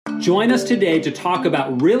Join us today to talk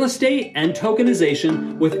about real estate and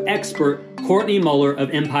tokenization with expert Courtney Muller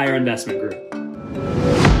of Empire Investment Group.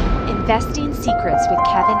 Investing Secrets with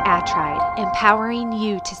Kevin Attride, empowering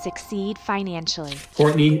you to succeed financially.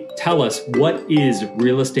 Courtney, tell us, what is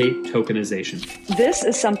real estate tokenization? This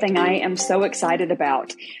is something I am so excited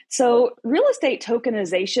about. So real estate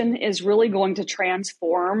tokenization is really going to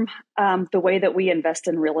transform the way that we invest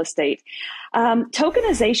in real estate.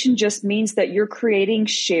 Tokenization just means that you're creating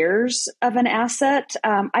shares of an asset.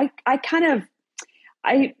 I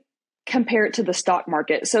compare it to the stock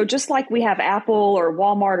market. So just like we have Apple or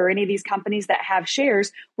Walmart or any of these companies that have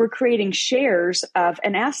shares, we're creating shares of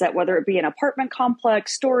an asset, whether it be an apartment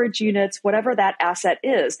complex, storage units, whatever that asset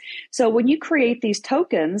is. So when you create these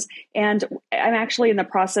tokens, and I'm actually in the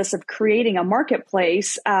process of creating a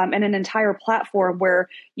marketplace and an entire platform where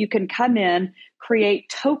you can come in, create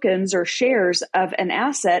tokens or shares of an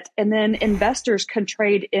asset, and then investors can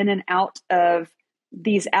trade in and out of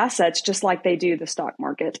these assets just like they do the stock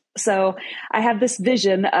market. So I have this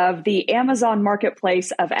vision of the Amazon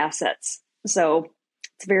marketplace of assets. So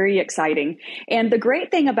it's very exciting. And the great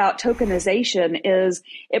thing about tokenization is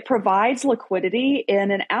it provides liquidity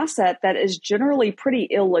in an asset that is generally pretty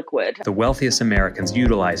illiquid. The wealthiest Americans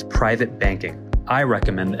utilize private banking. I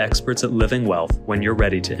recommend the experts at Living Wealth when you're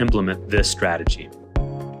ready to implement this strategy.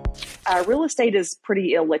 Real estate is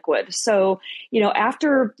pretty illiquid. So,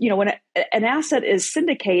 after, when an asset is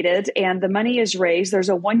syndicated and the money is raised, there's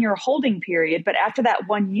a 1-year holding period. But after that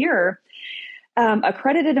 1 year,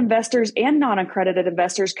 accredited investors and non-accredited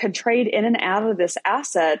investors can trade in and out of this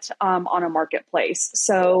asset on a marketplace.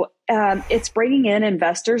 So it's bringing in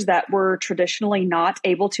investors that were traditionally not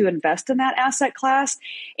able to invest in that asset class,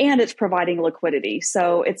 and it's providing liquidity.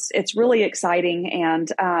 So it's really exciting,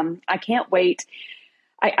 and I can't wait.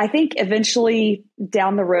 I think eventually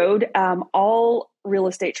down the road, all real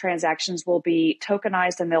estate transactions will be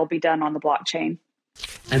tokenized and they'll be done on the blockchain.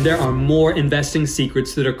 And there are more investing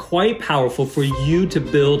secrets that are quite powerful for you to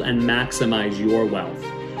build and maximize your wealth.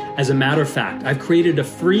 As a matter of fact, I've created a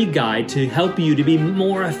free guide to help you to be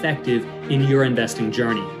more effective in your investing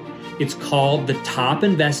journey. It's called The Top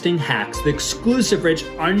Investing Hacks the exclusive rich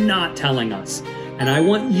are not telling us. And I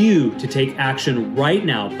want you to take action right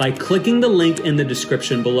now by clicking the link in the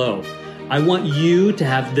description below. I want you to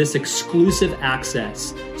have this exclusive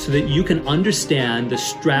access so that you can understand the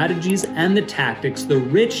strategies and the tactics the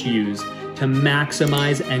rich use to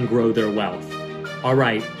maximize and grow their wealth. All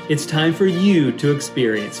right, it's time for you to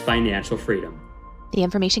experience financial freedom. The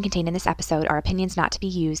information contained in this episode are opinions not to be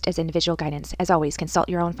used as individual guidance. As always, consult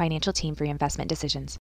your own financial team for your investment decisions.